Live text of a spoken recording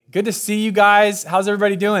Good to see you guys. How's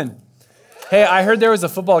everybody doing? Hey, I heard there was a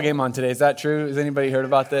football game on today. Is that true? Has anybody heard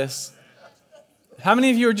about this? How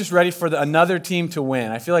many of you are just ready for another team to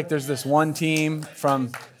win? I feel like there's this one team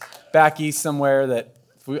from back east somewhere that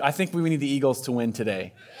I think we need the Eagles to win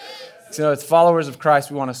today. So it's followers of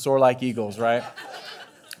Christ. We want to soar like eagles, right?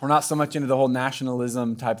 We're not so much into the whole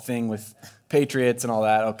nationalism type thing with patriots and all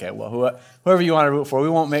that. Okay, well, whoever you want to root for, we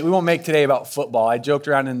won't make today about football. I joked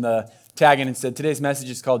around in the tagging and said today's message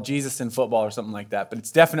is called Jesus and Football or something like that, but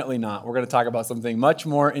it's definitely not. We're going to talk about something much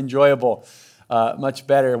more enjoyable, much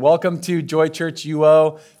better. Welcome to Joy Church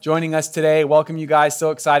UO, joining us today. Welcome, you guys.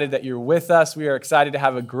 So excited that you're with us. We are excited to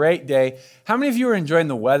have a great day. How many of you are enjoying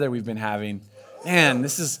the weather we've been having? Man,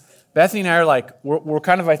 Bethany and I are like, we're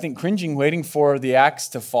kind of, I think, cringing, waiting for the axe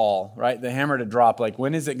to fall, right? The hammer to drop. Like,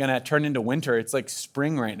 when is it going to turn into winter? It's like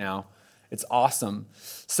spring right now. It's awesome.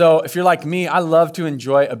 So if you're like me, I love to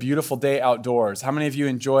enjoy a beautiful day outdoors. How many of you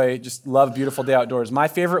love beautiful day outdoors? My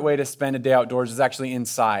favorite way to spend a day outdoors is actually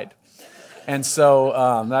inside. And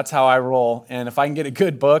so that's how I roll. And if I can get a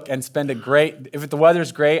good book and if the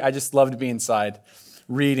weather's great, I just love to be inside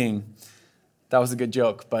reading. That was a good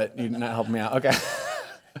joke, but you did not help me out. Okay.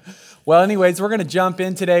 Well, anyways, we're going to jump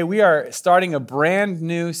in today. We are starting a brand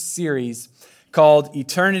new series called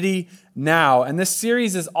Eternity Now. And this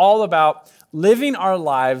series is all about living our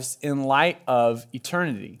lives in light of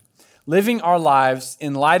eternity. Living our lives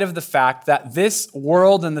in light of the fact that this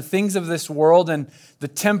world and the things of this world and the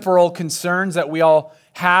temporal concerns that we all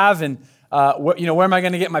have and where am I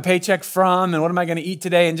going to get my paycheck from and what am I going to eat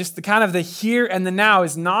today? And just the kind of the here and the now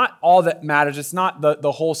is not all that matters. It's not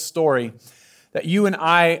the whole story. That you and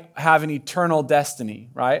I have an eternal destiny,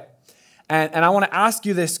 right? And I want to ask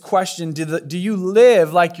you this question. Do you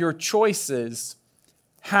live like your choices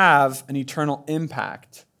have an eternal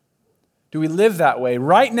impact? Do we live that way?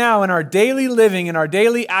 Right now in our daily living, in our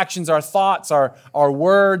daily actions, our thoughts, our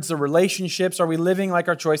words, the relationships, are we living like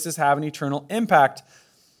our choices have an eternal impact?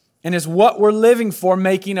 And is what we're living for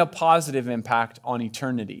making a positive impact on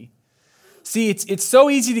eternity? See, it's so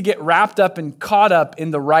easy to get wrapped up and caught up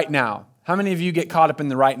in the right now. How many of you get caught up in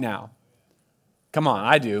the right now? Come on,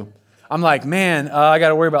 I do. I'm like, man, I got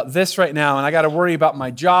to worry about this right now, and I got to worry about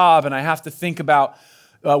my job, and I have to think about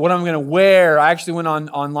what I'm going to wear. I actually went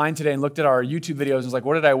online today and looked at our YouTube videos and was like,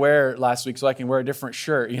 what did I wear last week so I can wear a different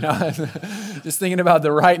shirt? Just thinking about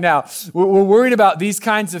the right now. We're worried about these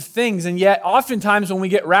kinds of things, and yet oftentimes when we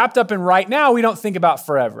get wrapped up in right now, we don't think about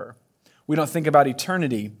forever. We don't think about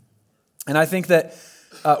eternity. And I think that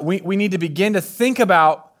we need to begin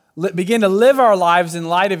to live our lives in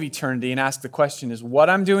light of eternity and ask the question, is what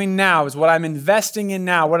I'm doing now, is what I'm investing in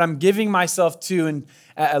now, what I'm giving myself to and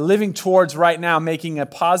living towards right now, making a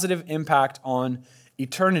positive impact on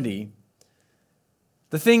eternity.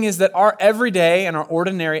 The thing is that our everyday and our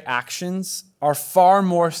ordinary actions are far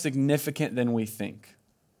more significant than we think.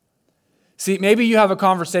 See, maybe you have a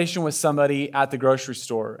conversation with somebody at the grocery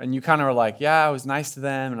store and you kind of are like, yeah, I was nice to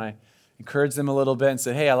them and I encouraged them a little bit and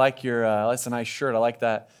said, hey, I like that's a nice shirt. I like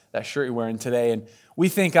that shirt you're wearing today. And we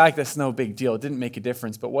think, like, that's no big deal. It didn't make a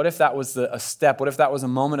difference. But what if that was a step? What if that was a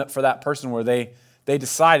moment for that person where they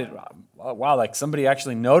decided, wow, like somebody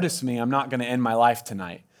actually noticed me. I'm not going to end my life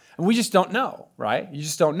tonight. And we just don't know, right? You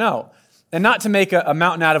just don't know. And not to make a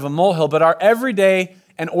mountain out of a molehill, but our everyday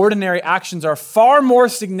and ordinary actions are far more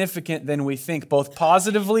significant than we think, both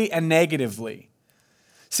positively and negatively.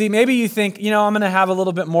 See, maybe you think, I'm going to have a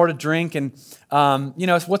little bit more to drink and,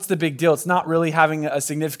 what's the big deal? It's not really having a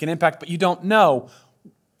significant impact, but you don't know.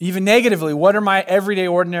 Even negatively, what are my everyday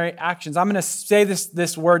ordinary actions? I'm going to say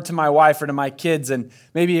this word to my wife or to my kids, and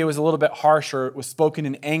maybe it was a little bit harsh or it was spoken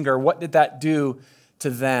in anger. What did that do to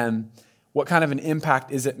them? What kind of an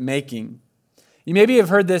impact is it making? You maybe have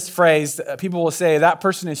heard this phrase. People will say, that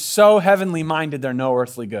person is so heavenly minded, they're no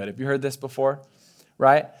earthly good. Have you heard this before?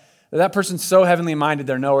 Right? That person's so heavenly minded,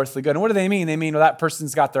 they're no earthly good. And what do they mean? They mean, that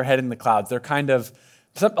person's got their head in the clouds. They're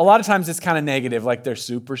a lot of times it's kind of negative, like they're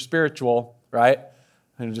super spiritual, right?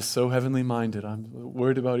 And just so heavenly minded. I'm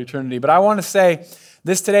worried about eternity. But I want to say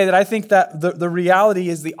this today, that I think that the reality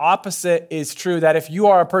is the opposite is true, that if you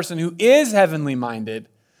are a person who is heavenly minded,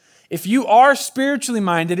 if you are spiritually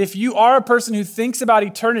minded, if you are a person who thinks about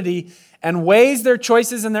eternity and weighs their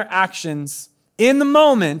choices and their actions in the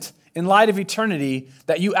moment, in light of eternity,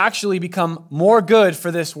 that you actually become more good for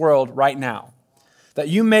this world right now. That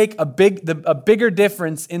you make a bigger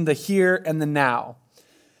difference in the here and the now.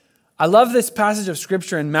 I love this passage of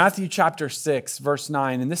scripture in Matthew chapter 6, verse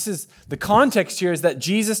 9. And this is, the context here is that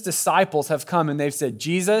Jesus' disciples have come and they've said,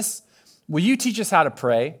 Jesus, will you teach us how to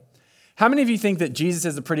pray? How many of you think that Jesus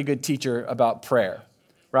is a pretty good teacher about prayer,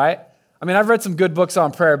 right? I mean, I've read some good books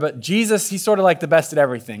on prayer, but Jesus, he's sort of like the best at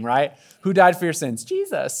everything, right? Who died for your sins?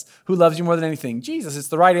 Jesus. Who loves you more than anything? Jesus. It's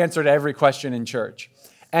the right answer to every question in church.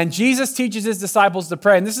 And Jesus teaches his disciples to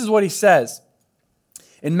pray, and this is what he says.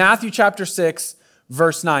 In Matthew chapter 6,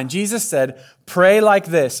 verse 9, Jesus said, pray like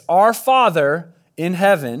this, our Father in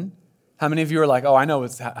heaven. How many of you are like, oh, I know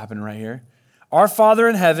what's happening right here. Our Father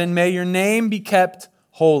in heaven, may your name be kept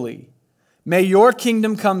holy. May your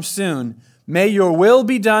kingdom come soon. May your will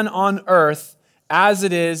be done on earth as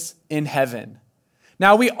it is in heaven.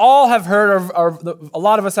 Now, we all have heard, or a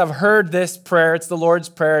lot of us have heard this prayer. It's the Lord's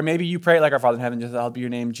Prayer. Maybe you pray it like our Father in heaven, just hallowed be your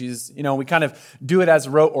name, Jesus. You know, we kind of do it as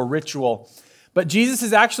rote or ritual. But Jesus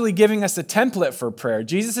is actually giving us a template for prayer.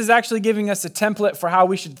 Jesus is actually giving us a template for how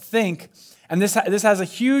we should think. And this has a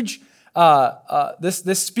huge,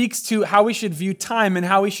 this speaks to how we should view time and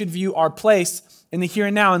how we should view our place in the here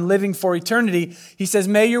and now and living for eternity. He says,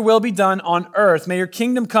 may your will be done on earth. May your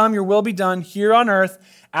kingdom come, your will be done here on earth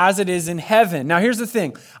as it is in heaven. Now, here's the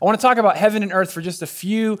thing. I want to talk about heaven and earth for just a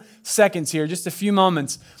few seconds here, just a few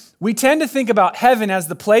moments. We tend to think about heaven as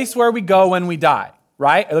the place where we go when we die,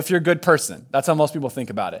 right? If you're a good person. That's how most people think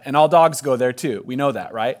about it. And all dogs go there too. We know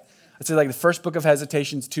that, right? I'd say like the first book of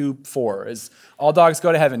Hesitations 2:4 is all dogs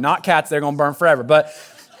go to heaven. Not cats, they're going to burn forever. But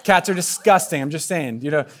cats are disgusting, I'm just saying,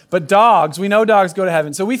 But dogs, we know dogs go to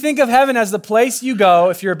heaven. So we think of heaven as the place you go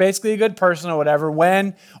if you're basically a good person or whatever,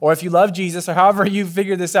 or if you love Jesus or however you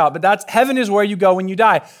figure this out. But heaven is where you go when you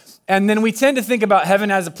die. And then we tend to think about heaven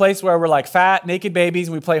as a place where we're like fat, naked babies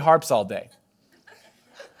and we play harps all day.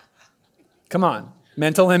 Come on,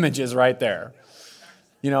 mental images right there.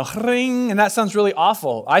 Ring, and that sounds really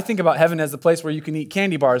awful. I think about heaven as the place where you can eat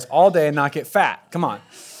candy bars all day and not get fat. Come on.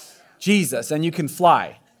 Jesus, and you can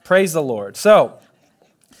fly. Praise the Lord.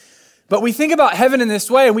 But we think about heaven in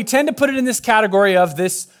this way, and we tend to put it in this category of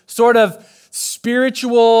this sort of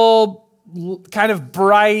spiritual, kind of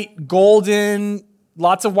bright, golden,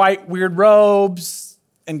 lots of white, weird robes,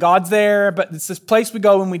 and God's there, but it's this place we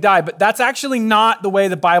go when we die. But that's actually not the way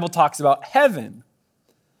the Bible talks about heaven. And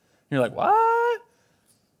you're like, what?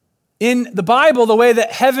 In the Bible, the way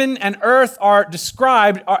that heaven and earth are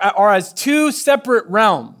described are as two separate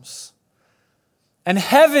realms. And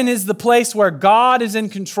heaven is the place where God is in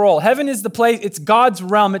control. Heaven is the place, it's God's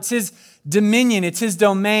realm, it's his dominion, it's his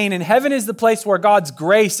domain. And heaven is the place where God's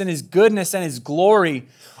grace and his goodness and his glory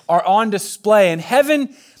are on display. And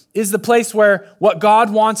heaven is the place where what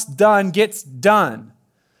God wants done gets done.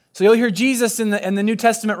 So you'll hear Jesus and the New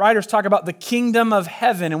Testament writers talk about the kingdom of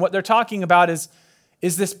heaven. And what they're talking about is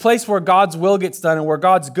this place where God's will gets done and where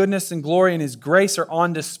God's goodness and glory and his grace are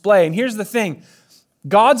on display. And here's the thing.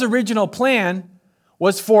 God's original plan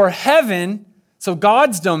was for heaven, so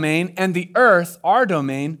God's domain, and the earth, our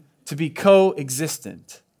domain, to be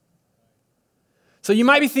coexistent. So you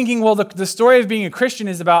might be thinking, well, the story of being a Christian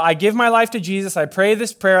is about I give my life to Jesus, I pray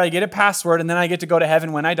this prayer, I get a password, and then I get to go to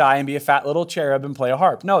heaven when I die and be a fat little cherub and play a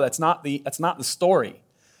harp. No, that's not the story.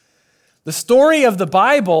 The story of the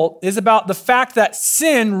Bible is about the fact that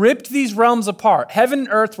sin ripped these realms apart. Heaven and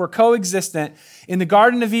earth were coexistent in the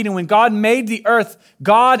Garden of Eden. When God made the earth,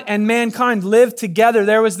 God and mankind lived together.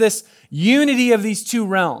 There was this unity of these two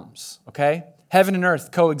realms, okay? Heaven and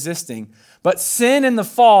earth coexisting. But sin and the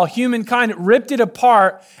fall, humankind ripped it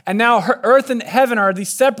apart, and now earth and heaven are these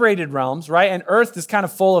separated realms, right? And earth is kind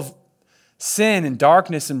of full of sin and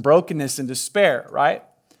darkness and brokenness and despair, right?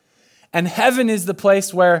 And heaven is the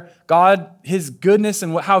place where God, his goodness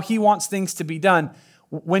and how he wants things to be done.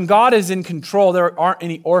 When God is in control, there aren't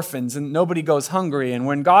any orphans and nobody goes hungry. And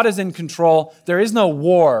when God is in control, there is no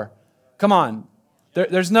war. Come on.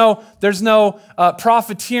 There's no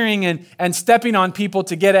profiteering and stepping on people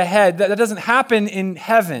to get ahead. That doesn't happen in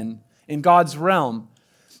heaven, in God's realm.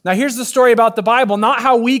 Now, here's the story about the Bible, not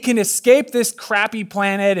how we can escape this crappy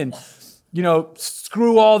planet and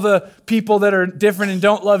screw all the people that are different and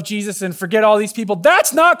don't love Jesus and forget all these people.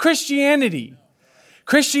 That's not Christianity.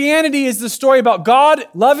 Christianity is the story about God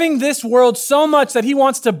loving this world so much that he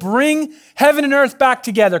wants to bring heaven and earth back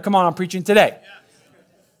together. Come on, I'm preaching today.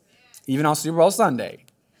 Even on Super Bowl Sunday.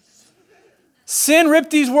 Sin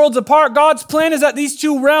ripped these worlds apart. God's plan is that these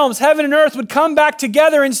two realms, heaven and earth, would come back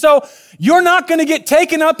together. And so you're not going to get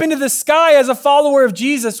taken up into the sky as a follower of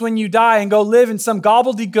Jesus when you die and go live in some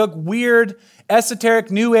gobbledygook, weird,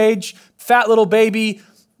 esoteric, new age, fat little baby,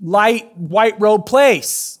 light, white robe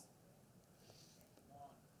place.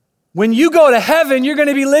 When you go to heaven, you're going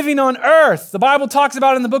to be living on earth. The Bible talks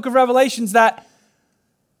about in the book of Revelations that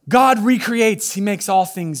God recreates, he makes all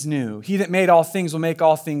things new. He that made all things will make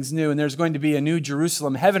all things new. And there's going to be a new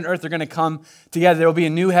Jerusalem. Heaven and earth are going to come together. There will be a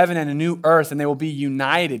new heaven and a new earth, and they will be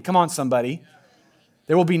united. Come on, somebody.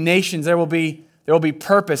 There will be nations. There will be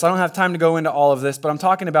purpose. I don't have time to go into all of this, but I'm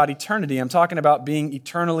talking about eternity. I'm talking about being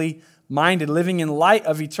eternally minded, living in light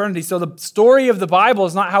of eternity. So the story of the Bible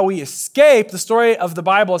is not how we escape. The story of the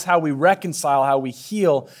Bible is how we reconcile, how we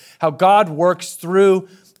heal, how God works through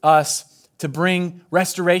us to bring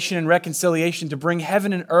restoration and reconciliation, to bring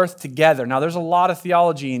heaven and earth together. Now, there's a lot of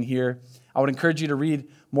theology in here. I would encourage you to read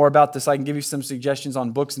more about this. I can give you some suggestions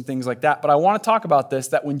on books and things like that. But I want to talk about this,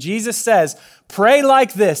 that when Jesus says, pray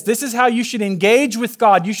like this is how you should engage with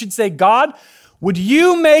God. You should say, God, would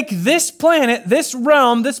you make this planet, this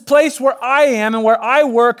realm, this place where I am and where I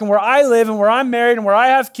work and where I live and where I'm married and where I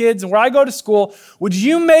have kids and where I go to school, would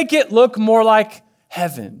you make it look more like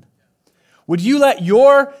heaven? Would you let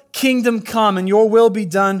your kingdom come and your will be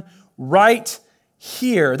done right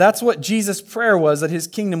here? That's what Jesus' prayer was, that his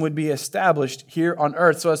kingdom would be established here on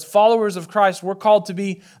earth. So as followers of Christ, we're called to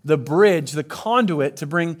be the bridge, the conduit to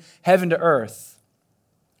bring heaven to earth.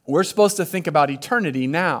 We're supposed to think about eternity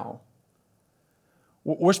now.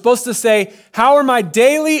 We're supposed to say, how are my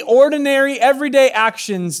daily, ordinary, everyday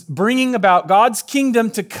actions bringing about God's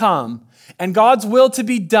kingdom to come and God's will to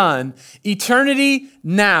be done? Eternity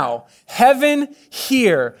now. Heaven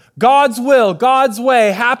here. God's will, God's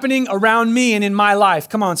way happening around me and in my life.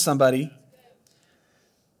 Come on, somebody.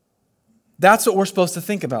 That's what we're supposed to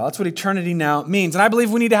think about. That's what eternity now means. And I believe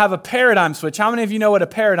we need to have a paradigm switch. How many of you know what a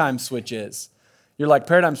paradigm switch is? You're like,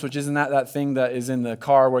 paradigm switch, isn't that thing that is in the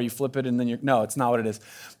car where you flip it and then no, it's not what it is.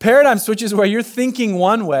 Paradigm switch is where you're thinking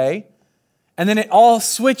one way and then it all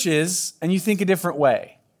switches and you think a different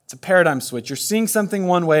way. It's a paradigm switch. You're seeing something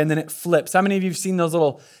one way and then it flips. How many of you have seen those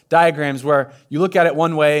little diagrams where you look at it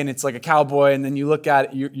one way and it's like a cowboy and then you look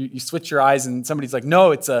at it, you switch your eyes and somebody's like,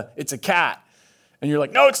 no, it's a cat. And you're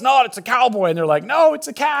like, no, it's not, it's a cowboy. And they're like, no, it's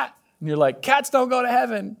a cat. And you're like, cats don't go to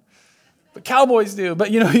heaven, but cowboys do.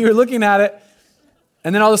 But you're looking at it.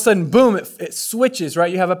 And then all of a sudden, boom, it switches,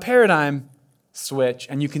 right? You have a paradigm switch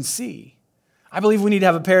and you can see. I believe we need to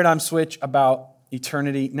have a paradigm switch about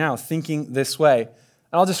eternity now, thinking this way.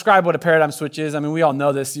 And I'll describe what a paradigm switch is. I mean, we all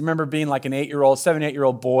know this. You remember being like an 7,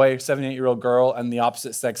 8-year-old boy, 7, 8-year-old girl, and the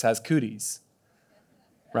opposite sex has cooties,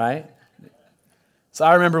 right? So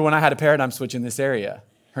I remember when I had a paradigm switch in this area.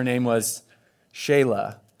 Her name was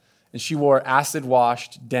Shayla, and she wore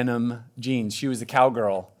acid-washed denim jeans. She was a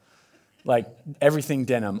cowgirl. Like everything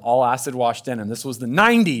denim, all acid wash denim. This was the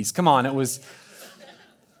 90s. Come on, it was.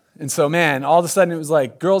 And so, man, all of a sudden it was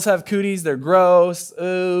like, girls have cooties, they're gross.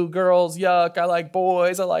 Ooh, girls, yuck. I like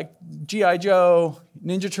boys. I like G.I. Joe,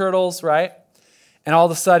 Ninja Turtles, right? And all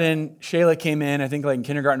of a sudden, Shayla came in, I think like in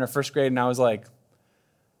kindergarten or first grade, and I was like,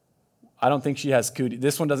 I don't think she has cooties.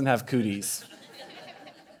 This one doesn't have cooties.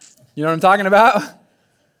 You know what I'm talking about?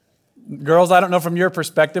 Girls, I don't know from your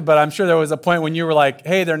perspective, but I'm sure there was a point when you were like,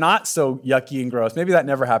 hey, they're not so yucky and gross. Maybe that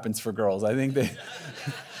never happens for girls. I think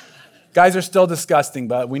guys are still disgusting,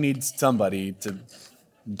 but we need somebody to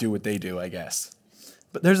do what they do, I guess.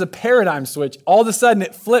 But there's a paradigm switch. All of a sudden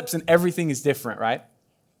it flips and everything is different, right?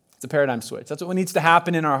 It's a paradigm switch. That's what needs to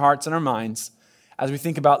happen in our hearts and our minds as we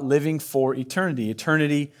think about living for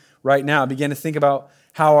eternity right now. Begin to think about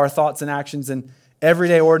how our thoughts and actions and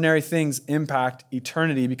everyday ordinary things impact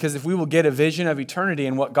eternity, because if we will get a vision of eternity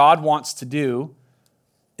and what God wants to do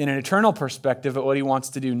in an eternal perspective at what he wants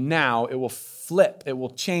to do now, it will flip. It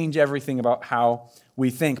will change everything about how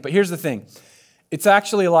we think. But here's the thing. It's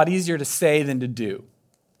actually a lot easier to say than to do.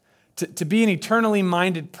 To be an eternally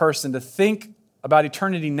minded person, to think about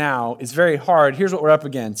eternity now is very hard. Here's what we're up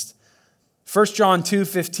against. 1 John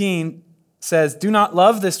 2:15 says, do not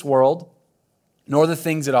love this world, nor the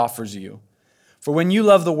things it offers you. For when you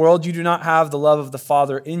love the world, you do not have the love of the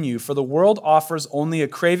Father in you. For the world offers only a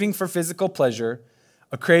craving for physical pleasure,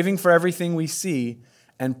 a craving for everything we see,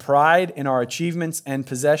 and pride in our achievements and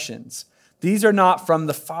possessions. These are not from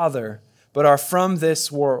the Father, but are from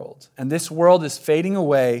this world. And this world is fading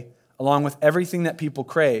away along with everything that people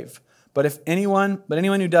crave. But anyone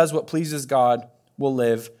who does what pleases God will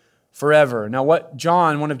live forever. Now, what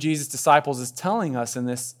John, one of Jesus' disciples, is telling us in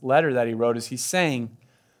this letter that he wrote is he's saying,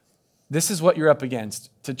 this is what you're up against.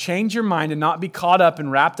 To change your mind and not be caught up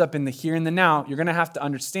and wrapped up in the here and the now, you're going to have to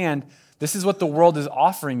understand this is what the world is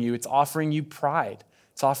offering you. It's offering you pride.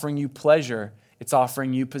 It's offering you pleasure. It's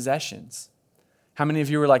offering you possessions. How many of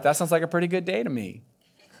you were like, that sounds like a pretty good day to me?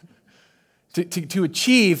 to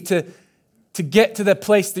achieve, to get to the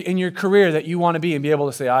place in your career that you want to be and be able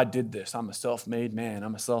to say, I did this. I'm a self-made man.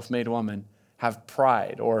 I'm a self-made woman. Have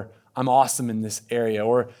pride, or I'm awesome in this area,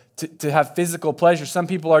 or to have physical pleasure. Some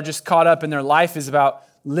people are just caught up in their life is about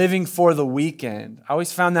living for the weekend. I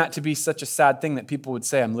always found that to be such a sad thing that people would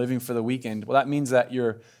say, I'm living for the weekend. Well, that means that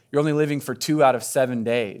you're you're only living for 2 out of 7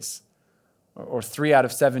 days or 3 out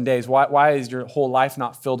of 7 days. Why is your whole life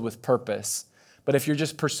not filled with purpose? But if you're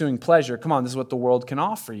just pursuing pleasure, come on, this is what the world can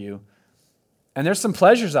offer you. And there's some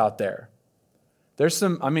pleasures out there.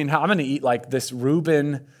 I'm going to eat like this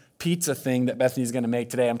Reuben pizza thing that Bethany's going to make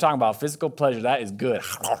today. I'm talking about physical pleasure. That is good.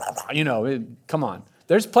 Come on.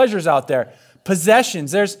 There's pleasures out there.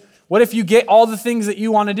 Possessions. What if you get all the things that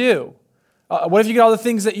you want to do? What if you get all the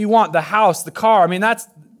things that you want? The house, the car.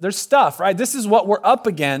 There's stuff, right? This is what we're up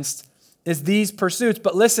against, is these pursuits.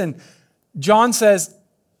 But listen, John says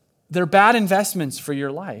they're bad investments for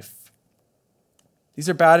your life. These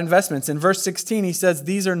are bad investments. In verse 16, he says,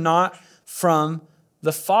 these are not from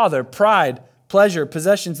the Father. Pride, pleasure,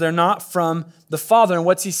 possessions, they're not from the Father. And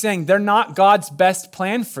what's he saying? They're not God's best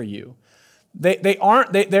plan for you.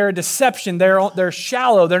 They're a deception. They're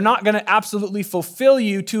shallow. They're not going to absolutely fulfill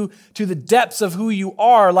you to the depths of who you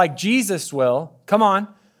are like Jesus will. Come on.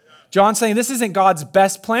 John's saying this isn't God's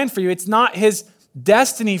best plan for you. It's not his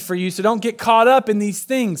destiny for you. So don't get caught up in these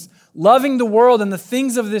things. Loving the world and the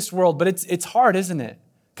things of this world. But it's hard, isn't it?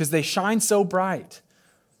 Because they shine so bright.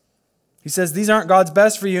 He says these aren't God's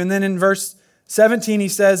best for you. And then in verse 17, he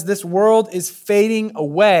says this world is fading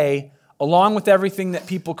away along with everything that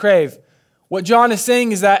people crave. What John is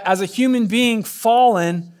saying is that as a human being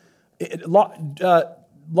fallen,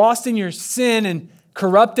 lost in your sin and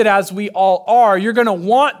corrupted as we all are, you're going to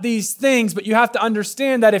want these things, but you have to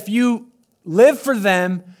understand that if you live for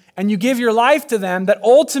them and you give your life to them, that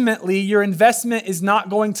ultimately your investment is not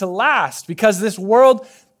going to last because this world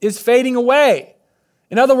is fading away.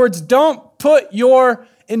 In other words, don't put your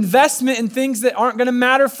investment in things that aren't going to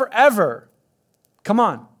matter forever. Come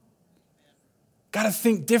on. Got to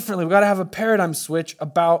think differently. We've got to have a paradigm switch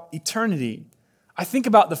about eternity. I think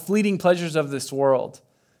about the fleeting pleasures of this world.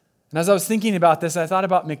 And as I was thinking about this, I thought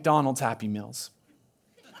about McDonald's Happy Meals.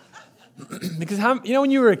 Because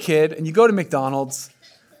when you were a kid and you go to McDonald's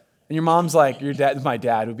and your mom's like, my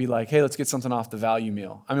dad would be like, hey, let's get something off the value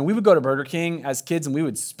meal. We would go to Burger King as kids and we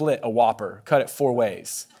would split a Whopper, cut it 4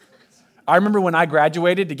 ways. I remember when I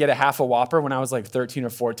graduated to get a half a Whopper when I was like 13 or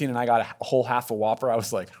 14 and I got a whole half a Whopper, I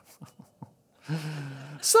was like,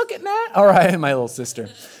 suck it, Matt. All right, my little sister.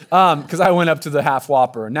 Because I went up to the half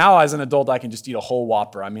Whopper. Now as an adult, I can just eat a whole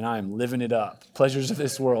Whopper. I am living it up. Pleasures of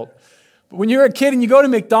this world. But when you're a kid and you go to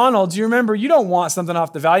McDonald's, you remember you don't want something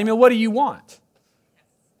off the value meal. What do you want?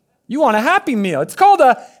 You want a Happy Meal. It's called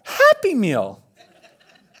a Happy Meal.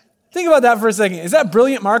 Think about that for a second. Is that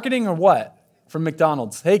brilliant marketing or what from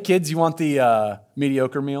McDonald's? Hey, kids, you want the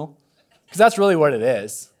mediocre meal? Because that's really what it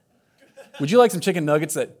is. Would you like some chicken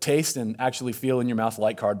nuggets that taste and actually feel in your mouth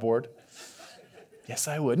like cardboard? Yes,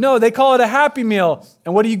 I would. No, they call it a Happy Meal.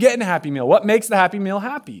 And what do you get in a Happy Meal? What makes the Happy Meal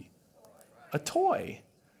happy? A toy.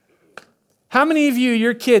 How many of you,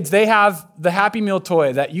 your kids, they have the Happy Meal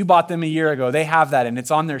toy that you bought them a year ago? They have that and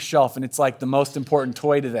it's on their shelf and it's like the most important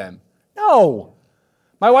toy to them. No.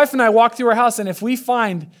 My wife and I walk through our house and if we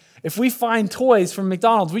find toys from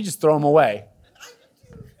McDonald's, we just throw them away.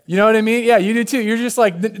 You know what I mean? Yeah, you do too. You're just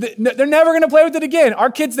like, they're never going to play with it again.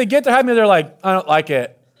 Our kids, they get their Happy Meal, they're like, I don't like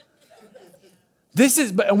it.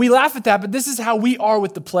 And we laugh at that, but this is how we are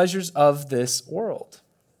with the pleasures of this world.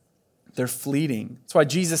 They're fleeting. That's why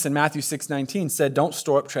Jesus in Matthew 6:19 said, don't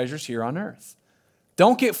store up treasures here on earth.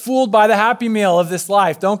 Don't get fooled by the Happy Meal of this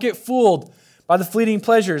life. Don't get fooled by the fleeting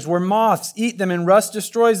pleasures where moths eat them and rust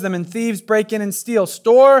destroys them and thieves break in and steal.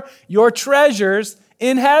 Store your treasures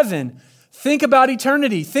in heaven. Think about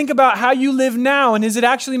eternity. Think about how you live now, and is it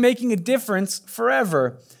actually making a difference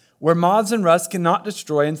forever? Where moths and rust cannot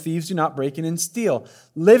destroy and thieves do not break in and steal.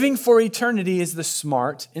 Living for eternity is the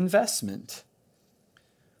smart investment.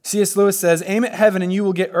 C.S. Lewis says, aim at heaven and you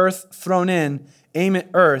will get earth thrown in. Aim at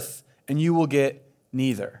earth and you will get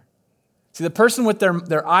neither. See, the person with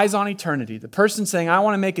their eyes on eternity, the person saying, I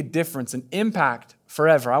want to make a difference, an impact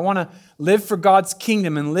forever. I want to live for God's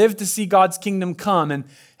kingdom and live to see God's kingdom come. And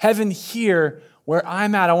heaven here where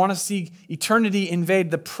I'm at, I want to see eternity invade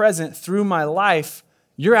the present through my life.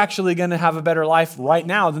 You're actually going to have a better life right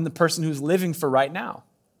now than the person who's living for right now.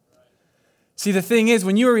 See, the thing is,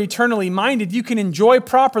 when you are eternally minded, you can enjoy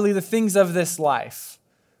properly the things of this life.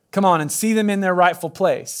 Come on, and see them in their rightful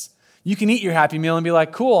place. You can eat your Happy Meal and be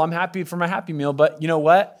like, cool, I'm happy for my Happy Meal, but you know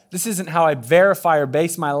what? This isn't how I verify or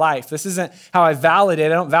base my life. This isn't how I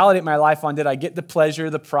validate. I don't validate my life on, did I get the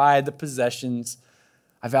pleasure, the pride, the possessions?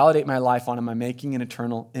 I validate my life on, am I making an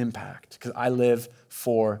eternal impact? Because I live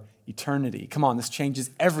for eternity. Come on, this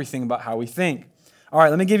changes everything about how we think. All right,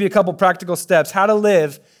 let me give you a couple practical steps. How to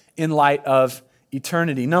live in light of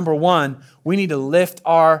eternity. Number 1, we need to lift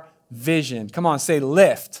our vision. Come on, say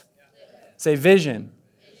lift. Say vision.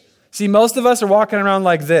 See, most of us are walking around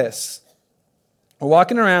like this. We're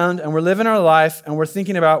walking around and we're living our life and we're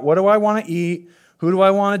thinking about, what do I want to eat? Who do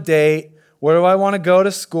I want to date? Where do I want to go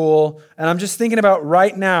to school? And I'm just thinking about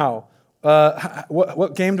right now,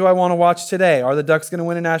 what game do I want to watch today? Are the Ducks going to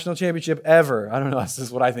win a national championship ever? I don't know. That's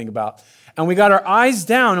just what I think about. And we got our eyes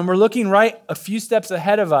down and we're looking right a few steps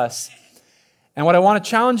ahead of us. And what I want to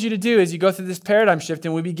challenge you to do as you go through this paradigm shift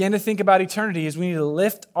and we begin to think about eternity is we need to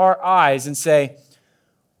lift our eyes and say,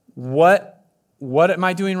 what am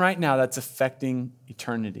I doing right now that's affecting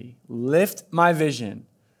eternity? Lift my vision.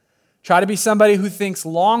 Try to be somebody who thinks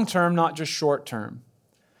long-term, not just short-term.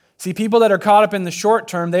 See, people that are caught up in the short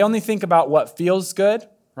term, they only think about what feels good,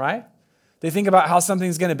 right? They think about how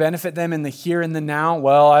something's going to benefit them in the here and the now.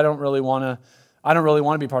 Well, I don't really want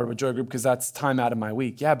to be part of a joy group because that's time out of my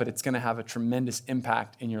week. Yeah, but it's going to have a tremendous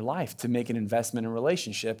impact in your life to make an investment in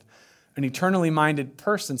relationship. An eternally minded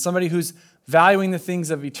person, somebody who's valuing the things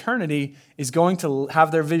of eternity, is going to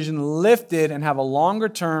have their vision lifted and have a longer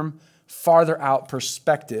term, farther out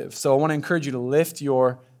perspective. So I want to encourage you to lift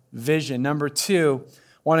your vision. Number 2, I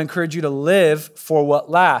want to encourage you to live for what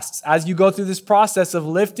lasts. As you go through this process of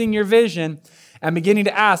lifting your vision and beginning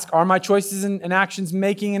to ask, are my choices and actions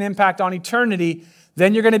making an impact on eternity?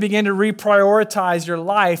 Then you're going to begin to reprioritize your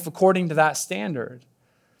life according to that standard.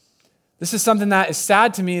 This is something that is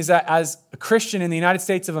sad to me, is that as a Christian in the United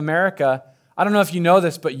States of America, I don't know if you know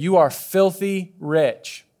this, but you are filthy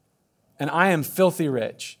rich. And I am filthy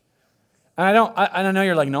rich. And I know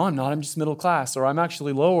you're like, no, I'm not. I'm just middle class, or I'm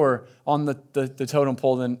actually lower on the totem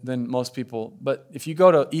pole than most people. But if you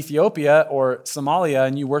go to Ethiopia or Somalia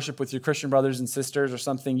and you worship with your Christian brothers and sisters or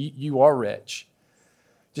something, you are rich.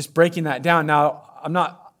 Just breaking that down. Now, I'm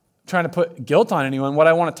not trying to put guilt on anyone. What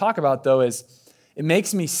I want to talk about, though, is it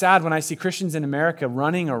makes me sad when I see Christians in America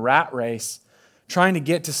running a rat race, trying to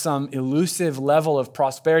get to some elusive level of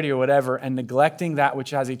prosperity or whatever, and neglecting that which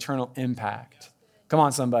has eternal impact. Come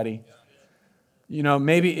on, somebody. You know,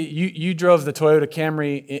 maybe you drove the Toyota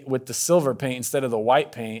Camry with the silver paint instead of the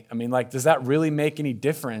white paint. I mean, like, does that really make any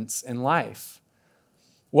difference in life?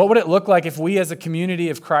 What would it look like if we as a community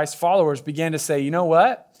of Christ followers began to say, you know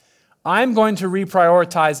what? I'm going to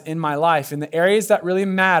reprioritize in my life. In the areas that really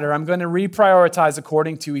matter, I'm going to reprioritize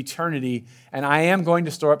according to eternity, and I am going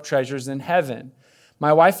to store up treasures in heaven.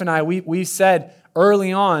 My wife and I, we said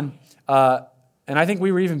early on, and I think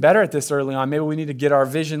we were even better at this early on. Maybe we need to get our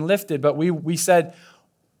vision lifted. But we said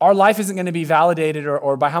our life isn't going to be validated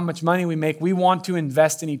or by how much money we make. We want to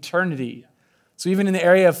invest in eternity. So even in the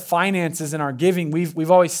area of finances and our giving, we've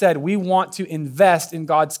always said we want to invest in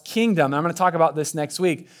God's kingdom. And I'm going to talk about this next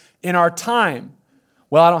week. In our time.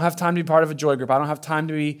 Well, I don't have time to be part of a joy group. I don't have time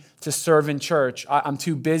to serve in church. I'm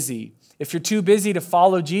too busy. If you're too busy to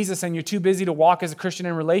follow Jesus and you're too busy to walk as a Christian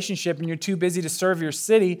in relationship and you're too busy to serve your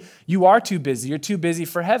city, you are too busy. You're too busy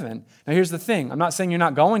for heaven. Now, here's the thing. I'm not saying you're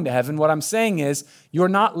not going to heaven. What I'm saying is you're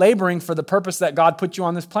not laboring for the purpose that God put you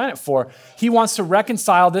on this planet for. He wants to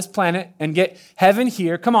reconcile this planet and get heaven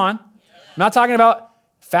here. Come on. I'm not talking about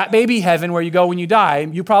fat baby heaven where you go when you die.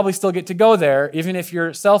 You probably still get to go there even if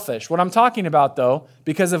you're selfish. What I'm talking about, though,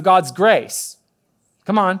 because of God's grace,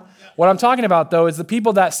 come on. What I'm talking about, though, is the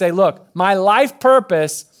people that say, look, my life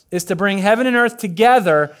purpose is to bring heaven and earth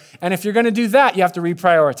together, and if you're going to do that, you have to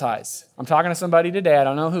reprioritize. I'm talking to somebody today. I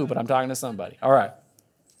don't know who, but I'm talking to somebody. All right.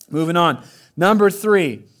 Moving on. Number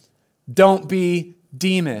 3, don't be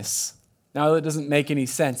Demas. Now, that doesn't make any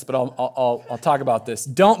sense, but I'll talk about this.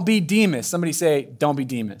 Don't be Demas. Somebody say, don't be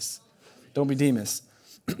Demas. Don't be Demas.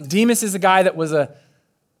 Demas is a guy that was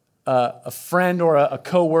a friend or a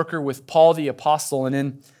co-worker with Paul the Apostle. And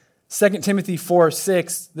in 2 Timothy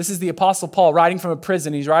 4:6, this is the Apostle Paul writing from a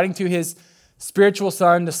prison. He's writing to his spiritual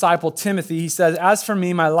son, disciple Timothy. He says, as for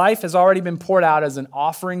me, my life has already been poured out as an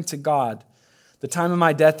offering to God. The time of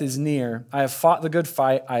my death is near. I have fought the good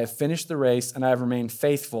fight. I have finished the race, and I have remained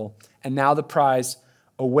faithful. And now the prize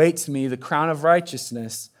awaits me, the crown of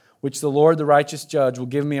righteousness, which the Lord, the righteous judge, will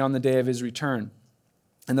give me on the day of his return.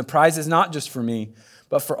 And the prize is not just for me,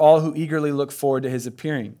 but for all who eagerly look forward to his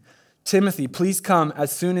appearing. Timothy, please come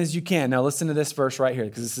as soon as you can. Now listen to this verse right here,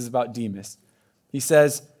 because this is about Demas. He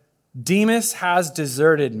says, Demas has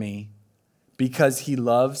deserted me because he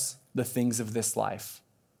loves the things of this life.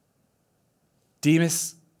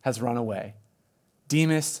 Demas has run away.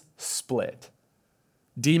 Demas split.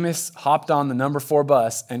 Demas hopped on the number 4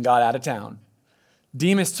 bus and got out of town.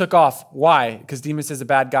 Demas took off. Why? Because Demas is a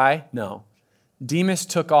bad guy? No. Demas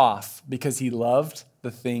took off because he loved the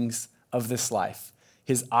things of this life.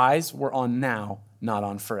 His eyes were on now, not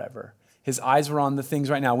on forever. His eyes were on the things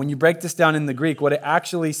right now. When you break this down in the Greek, what it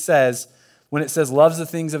actually says When it says loves the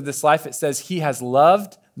things of this life, it says he has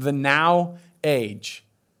loved the now age.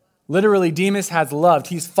 Literally, Demas has loved.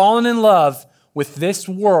 He's fallen in love with this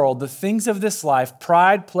world, the things of this life,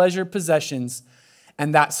 pride, pleasure, possessions,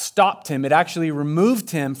 and that stopped him. It actually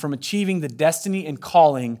removed him from achieving the destiny and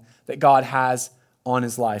calling that God has on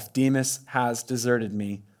his life. Demas has deserted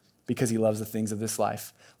me because he loves the things of this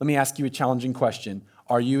life. Let me ask you a challenging question.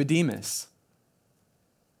 Are you a Demas?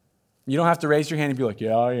 You don't have to raise your hand and be like,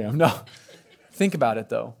 yeah, I am. No. Think about it,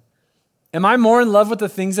 though. Am I more in love with the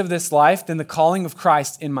things of this life than the calling of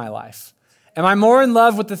Christ in my life? Am I more in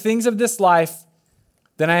love with the things of this life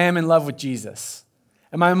than I am in love with Jesus?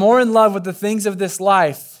 Am I more in love with the things of this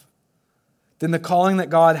life than the calling that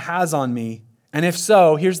God has on me? And if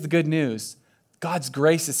so, here's the good news. God's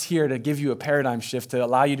grace is here to give you a paradigm shift to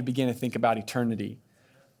allow you to begin to think about eternity.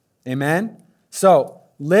 Amen? So,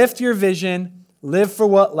 lift your vision, live for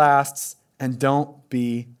what lasts, and don't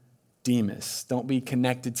be Demas. Don't be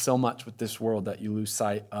connected so much with this world that you lose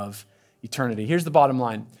sight of eternity. Here's the bottom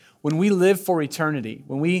line. When we live for eternity,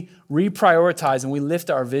 when we reprioritize and we lift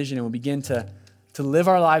our vision and we begin to live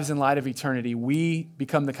our lives in light of eternity, we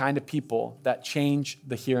become the kind of people that change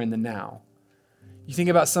the here and the now. You think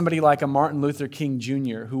about somebody like a Martin Luther King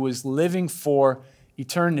Jr., who was living for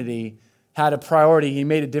eternity, had a priority. He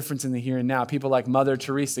made a difference in the here and now. People like Mother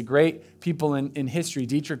Teresa, great people in history,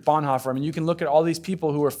 Dietrich Bonhoeffer. I mean, you can look at all these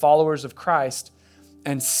people who were followers of Christ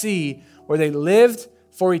and see where they lived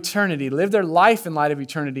for eternity, lived their life in light of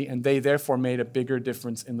eternity, and they therefore made a bigger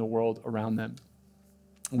difference in the world around them.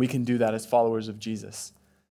 And we can do that as followers of Jesus.